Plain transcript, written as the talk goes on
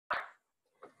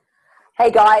Hey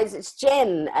guys, it's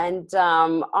Jen, and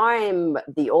I'm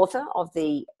the author of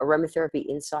the Aromatherapy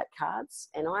Insight cards,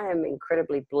 and I am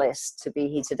incredibly blessed to be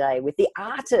here today with the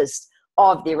artist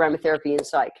of the Aromatherapy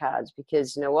Insight cards,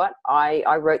 because you know what? I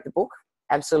wrote the book,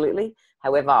 absolutely.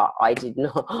 However, I did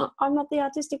not, I'm not the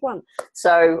artistic one.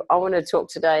 So I want to talk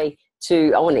today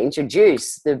I want to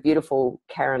introduce the beautiful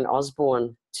Karen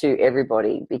Osborn to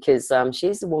everybody, because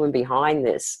she's the woman behind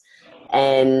this.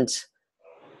 And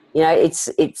you know,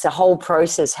 it's a whole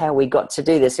process how we got to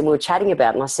do this. And we were chatting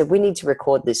about it, and I said, we need to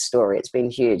record this story. It's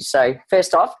been huge. So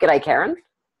first off, g'day, Karen.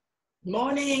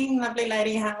 Morning, lovely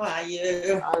lady. How are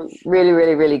you? I'm really,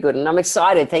 really, really good. And I'm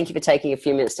excited. Thank you for taking a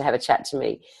few minutes to have a chat to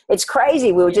me. It's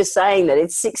crazy. We were just saying that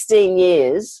it's 16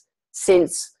 years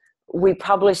since we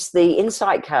published the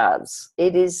Insight cards.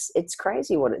 It's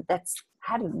crazy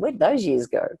where'd those years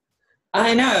go?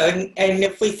 I know. And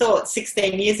if we thought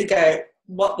 16 years ago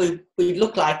what we'd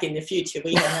look like in the future,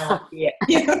 we had no idea.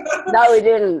 No, we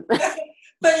didn't.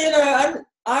 But,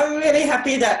 I'm really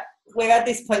happy that we're at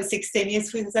this point 16 years,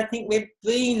 because I think we've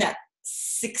been at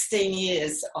 16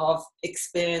 years of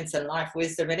experience and life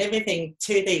wisdom and everything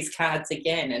to these cards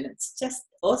again. And it's just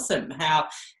awesome how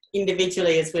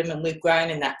individually as women we've grown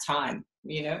in that time,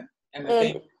 and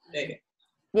we've been.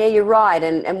 Yeah, you're right.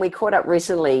 And we caught up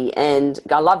recently, and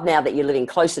I love now that you're living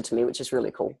closer to me, which is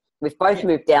really cool. We've both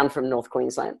moved down from North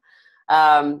Queensland.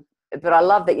 But I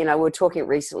love that, we were talking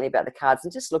recently about the cards,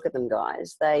 and just look at them,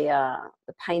 guys. The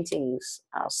paintings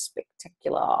are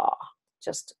spectacular,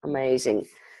 just amazing.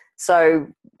 So,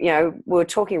 we were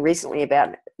talking recently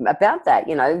about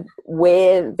that,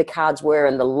 where the cards were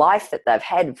and the life that they've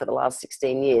had for the last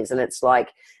 16 years. And it's like,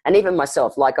 and even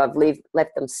myself, like I've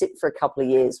left them sit for a couple of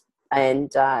years,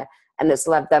 and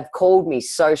they've called me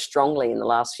so strongly in the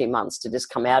last few months to just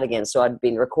come out again. So I'd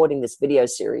been recording this video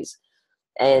series,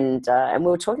 and we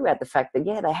were talking about the fact that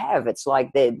they have. It's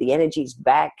like the energy's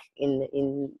back in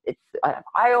it.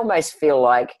 I almost feel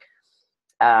like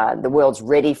the world's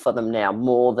ready for them now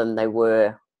more than they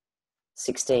were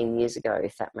 16 years ago,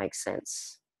 if that makes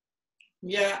sense.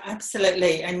 Yeah,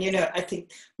 absolutely. And I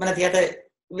think one of the other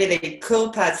really cool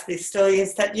parts of this story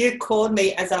is that you called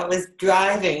me as I was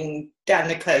driving down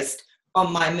the coast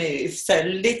on my move. So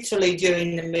literally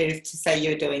during the move to say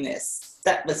you're doing this.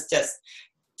 That was just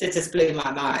blew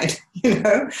my mind,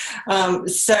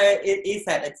 So it is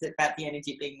that. It's about the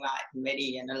energy being right and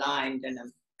ready and aligned, and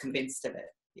I'm convinced of it.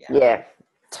 Yeah,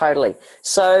 totally.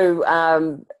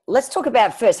 So let's talk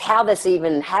about first how this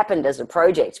even happened as a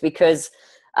project, because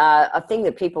a thing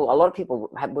that a lot of people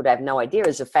would have no idea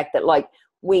is the fact that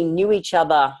we knew each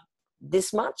other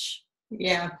this much.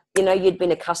 Yeah. You'd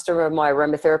been a customer of my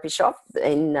aromatherapy shop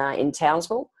in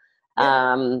Townsville.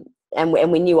 Yeah. And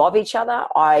we knew of each other.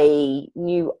 I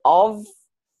knew of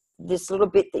this little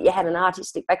bit that you had an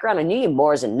artistic background. I knew you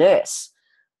more as a nurse.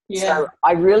 Yeah. So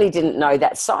I really didn't know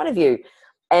that side of you.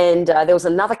 And there was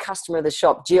another customer of the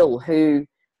shop, Jill, who,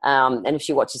 and if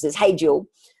she watches this, hey, Jill,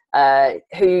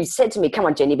 who said to me, come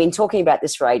on, Jen, you've been talking about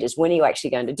this for ages. When are you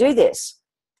actually going to do this?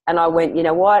 And I went, you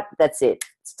know what? That's it.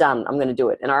 It's done. I'm going to do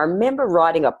it. And I remember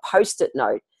writing a Post-it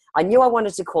note. I knew I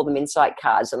wanted to call them Insight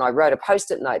cards, and I wrote a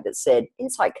Post-it note that said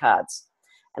Insight cards.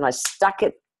 And I stuck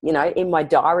it, in my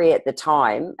diary at the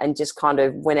time, and just kind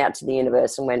of went out to the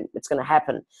universe and went, it's going to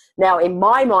happen. Now, in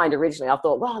my mind originally, I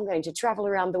thought, well, I'm going to travel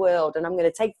around the world and I'm going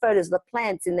to take photos of the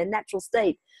plants in their natural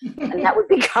state. And that would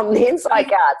become the Insight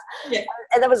cards. Yeah.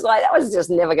 And that was just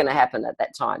never going to happen at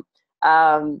that time.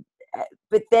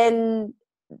 But then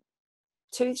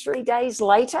 2-3 days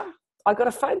later, I got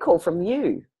a phone call from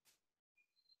you.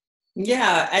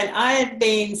 Yeah, and I had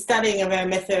been studying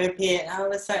aromatherapy, and I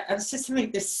was just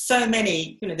thinking, there's so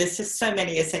many, there's just so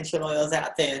many essential oils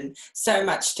out there and so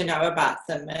much to know about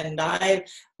them. And I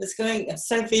was going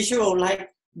so visual,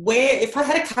 if I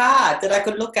had a card that I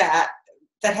could look at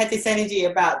that had this energy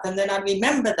about them, then I'd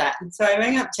remember that. And so I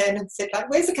rang up Jen and said,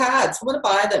 where's the cards? I want to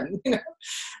buy them,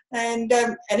 And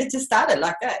it just started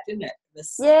like that, didn't it?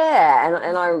 Yeah,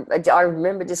 and I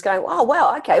remember just going, oh,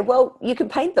 wow, okay, well, you can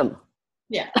paint them.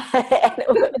 Yeah.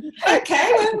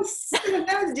 Okay, well,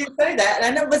 how did you say that?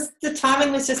 And the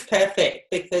timing was just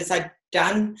perfect, because I'd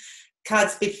done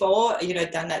cards before,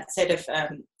 done that set of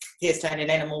the Australian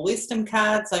Animal Wisdom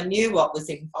cards. I knew what was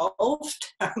involved.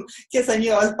 Guess I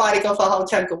knew I was biting off a whole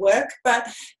chunk of work, but,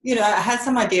 I had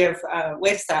some idea of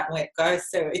where to start and where to go.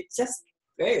 So it just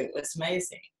grew. It was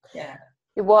amazing. Yeah.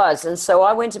 It was. And so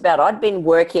I'd been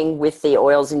working with the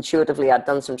oils intuitively. I'd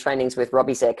done some trainings with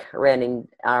Robbie Zeck around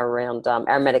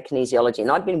aromatic kinesiology.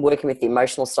 And I'd been working with the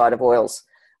emotional side of oils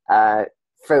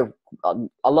for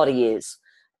a lot of years.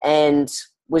 And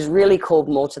was really called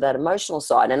more to that emotional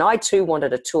side. And I too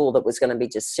wanted a tool that was going to be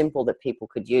just simple that people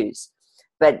could use.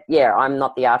 But yeah, I'm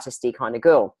not the artisty kind of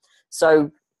girl.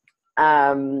 So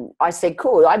I said,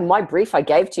 cool. My brief I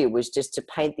gave to you was just to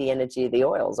paint the energy of the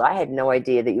oils. I had no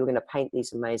idea that you were going to paint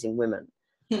these amazing women.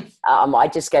 I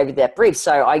just gave you that brief.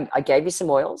 So I gave you some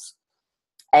oils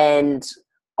and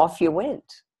off you went.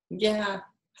 Yeah.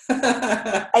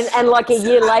 and like a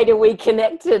year later we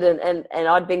connected and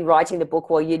I'd been writing the book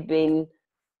while you'd been,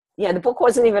 the book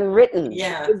wasn't even written.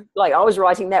 Yeah. Like I was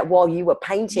writing that while you were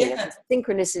painting. Yeah. And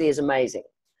synchronicity is amazing.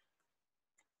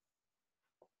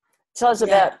 Tell us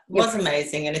about... It was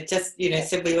amazing. And it just,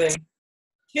 so we were in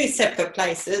two separate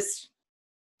places,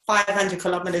 500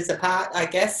 kilometers apart, I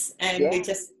guess. And we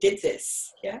just did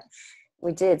this. Yeah.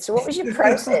 We did. So what was your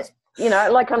process?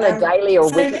 Like on a daily or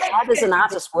weekly, how does an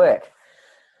artist work?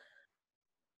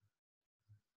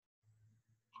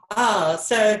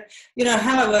 So,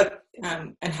 how I work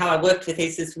and how I worked with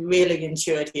these is really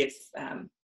intuitive.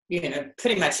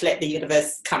 Pretty much let the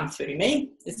universe come through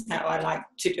me is how I like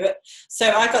to do it. So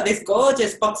I got this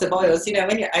gorgeous box of oils.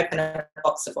 When you open a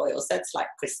box of oils, that's like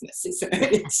Christmas, isn't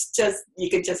it? It's just, you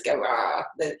could just go,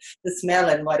 the smell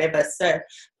and whatever. So,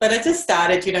 but I just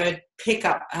started, pick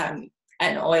up an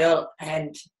oil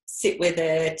and sit with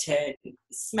it and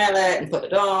smell it and put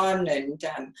it on and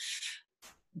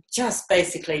just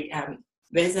basically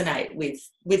resonate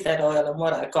with that oil and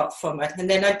what I got from it. And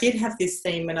then I did have this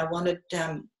theme, and I wanted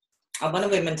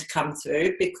women to come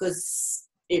through because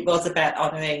it was about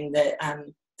honouring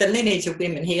the lineage of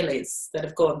women healers that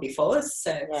have gone before us.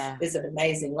 So there's an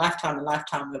amazing lifetime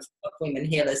of women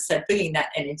healers. So bringing that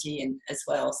energy in as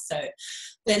well. So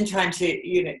then trying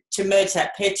to to merge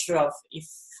that picture of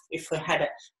if we had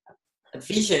a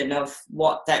vision of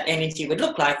what that energy would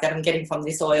look like that I'm getting from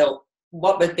this oil,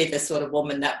 what would be the sort of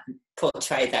woman that would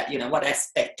portray that, what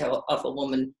aspect of a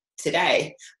woman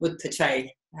today would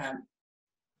portray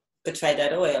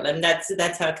that oil. And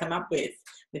that's how I come up with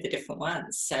the different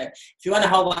ones. So if you want to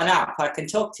hold one up, I can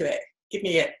talk to it. Give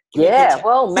me a picture.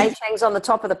 Well, Mei Chang's on the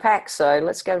top of the pack, so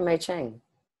let's go to Mei Chang.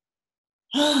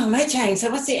 Oh, Mei Chang. So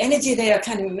what's the energy there? I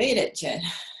can't even read it, Jen.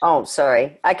 Oh,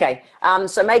 sorry. Okay.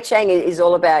 So Mei Chang is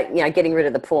all about, getting rid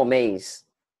of the poor me's.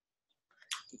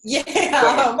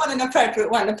 Yeah. What an appropriate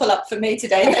one to pull up for me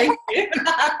today. Thank you.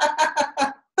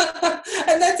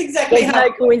 And that's exactly There's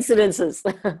no coincidences.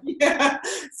 Yeah.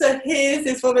 So here's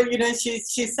this woman,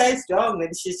 she's so strong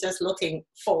and she's just looking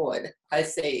forward, I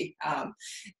see,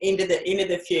 into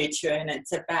the future. And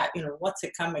it's about, what's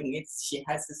it coming? She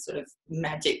has this sort of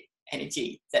magic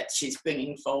energy that she's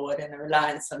bringing forward and a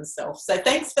reliance on self. So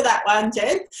thanks for that one,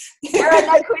 Jen. There are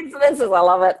no coincidences. I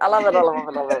love it. A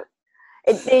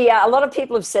lot of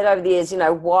people have said over the years,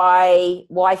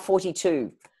 why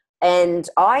 42? And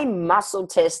I muscle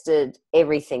tested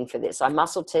everything for this. I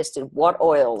muscle tested what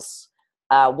oils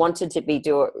wanted to be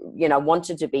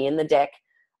in the deck.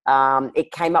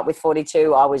 It came up with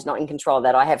 42. I was not in control of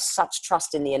that. I have such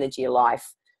trust in the energy of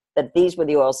life that these were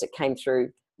the oils that came through.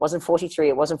 It wasn't 43.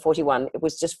 It wasn't 41. It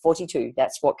was just 42.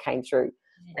 That's what came through.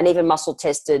 Yeah. And even muscle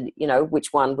tested,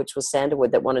 which was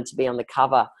sandalwood that wanted to be on the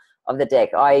cover of the deck.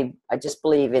 I just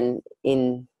believe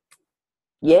in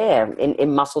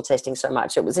muscle testing so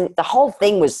much. The whole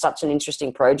thing was such an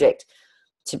interesting project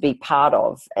to be part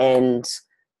of. And,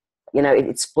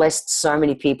 it's blessed so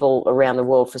many people around the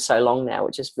world for so long now,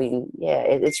 which has been,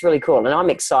 it's really cool. And I'm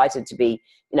excited to be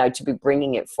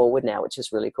bringing it forward now, which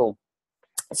is really cool.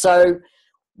 So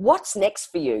what's next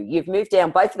for you? You've moved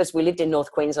down, both of us, we lived in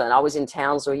North Queensland. I was in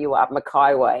Townsville, you were up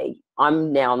Mackay Way.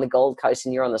 I'm now on the Gold Coast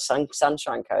and you're on the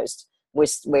Sunshine Coast.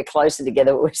 We're closer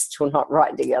together, but we're still not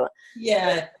right together.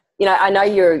 Yeah. I know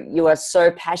you are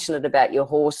so passionate about your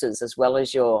horses as well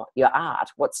as your art.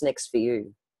 What's next for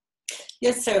you?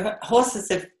 Yes, so horses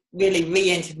have really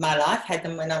re-entered my life. Had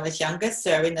them when I was younger.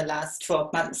 So in the last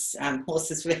 12 months,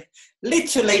 horses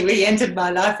literally re-entered my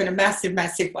life in a massive,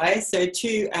 massive way. So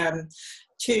two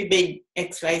big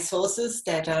ex-race horses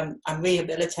that I'm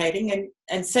rehabilitating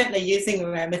and certainly using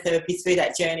aromatherapy through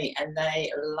that journey, and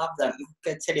they love them.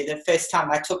 I can tell you, the first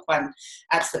time I took one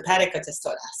out to the paddock, I just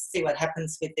thought, I'll see what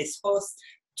happens with this horse.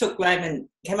 Took Roman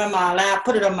chamomile out,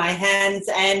 put it on my hands,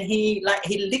 and he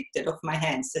licked it off my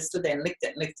hands. Just stood there and licked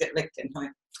it. And I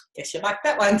guess you like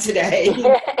that one today.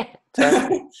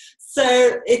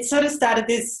 So it sort of started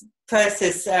this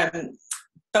process.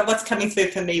 But what's coming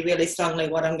through for me really strongly,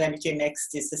 what I'm going to do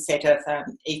next is a set of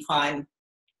equine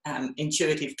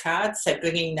intuitive cards. So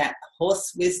bringing that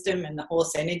horse wisdom and the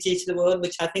horse energy to the world,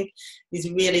 which I think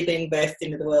is really being birthed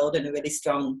into the world in a really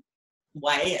strong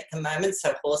way at the moment.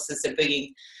 So horses are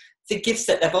bringing the gifts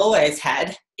that they've always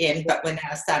had in, but we're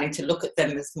now starting to look at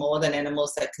them as more than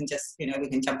animals that can just, we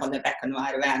can jump on their back and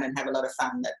ride around and have a lot of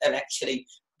fun, that they're actually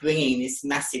bringing this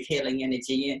massive healing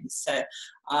energy in. So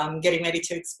I'm getting ready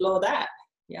to explore that.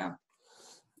 Yeah.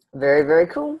 Very, very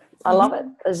cool. I love it.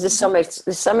 There's just so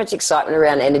much excitement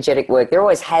around energetic work. There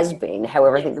always has been.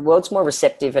 However, I think the world's more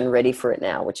receptive and ready for it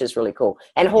now, which is really cool.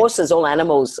 And horses, all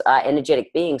animals are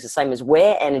energetic beings, the same as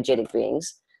we're energetic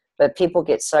beings. But people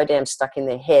get so damn stuck in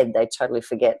their head, they totally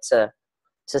forget to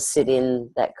sit in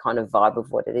that kind of vibe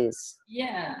of what it is.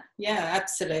 Yeah,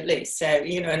 absolutely. So,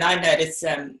 and I notice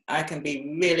I can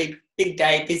be really big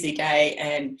day, busy day,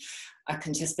 and I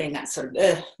can just be in that sort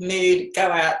of mood, go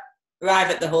out,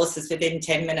 arrive at the horses within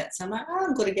 10 minutes. I'm like, oh,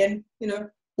 I'm good again, Yeah.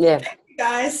 Thank you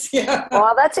guys. Yeah.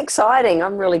 Oh, that's exciting.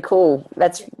 I'm really cool.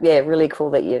 That's, really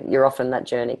cool that you're off on that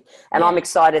journey. And I'm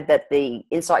excited that the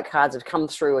insight cards have come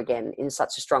through again in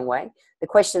such a strong way. The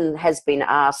question has been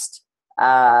asked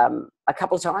a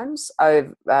couple of times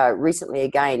recently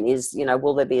again is,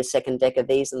 will there be a second deck of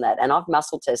these and that? And I've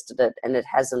muscle tested it and it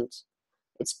hasn't.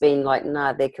 It's been like,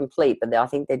 no, they're complete, but I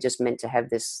think they're just meant to have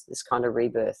this kind of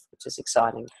rebirth, which is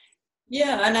exciting.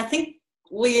 Yeah, and I think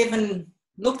we even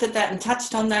looked at that and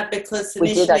touched on that because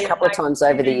we did a couple of times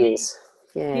over the years.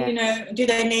 Yeah.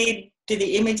 Do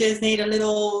the images need a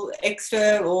little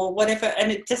extra or whatever?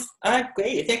 And I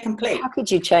agree, they're complete. How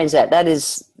could you change that? That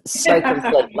is so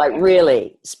complete, like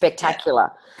really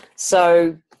spectacular.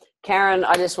 So, Karen,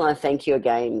 I just want to thank you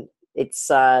again. It's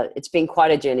been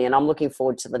quite a journey, and I'm looking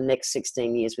forward to the next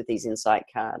 16 years with these insight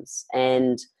cards.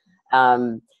 And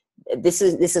this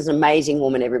is an amazing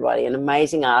woman, everybody, an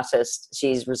amazing artist.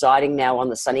 She's residing now on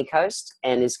the sunny coast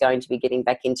and is going to be getting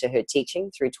back into her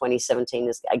teaching through 2017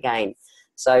 again.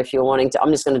 So if you're wanting to, I'm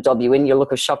just going to dob you in, your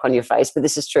look of shock on your face, but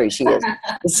this is true, she is.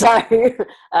 So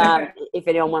if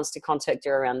anyone wants to contact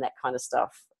her around that kind of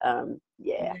stuff,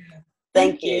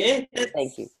 Thank you.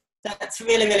 Thank you. That's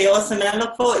really, really awesome. And I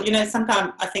look forward,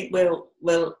 sometime I think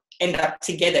we'll end up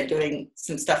together doing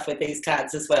some stuff with these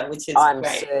cards as well, which is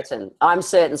great. I'm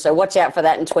certain. So watch out for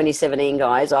that in 2017,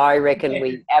 guys. I reckon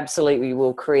we absolutely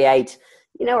will create,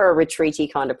 a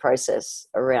retreaty kind of process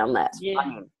around that. Yeah. I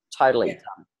am totally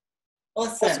done.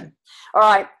 Awesome. All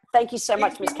right. Thank you so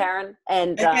much, Miss Karen.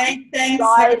 And thanks. Guys,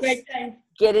 have a great day.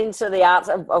 Get into the art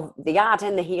of the art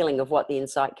and the healing of what the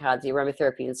insight cards, the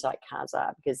aromatherapy insight cards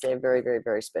are, because they're very, very,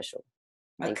 very special.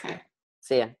 Thank you.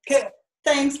 See ya. Good.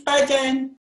 Thanks. Bye, Jen.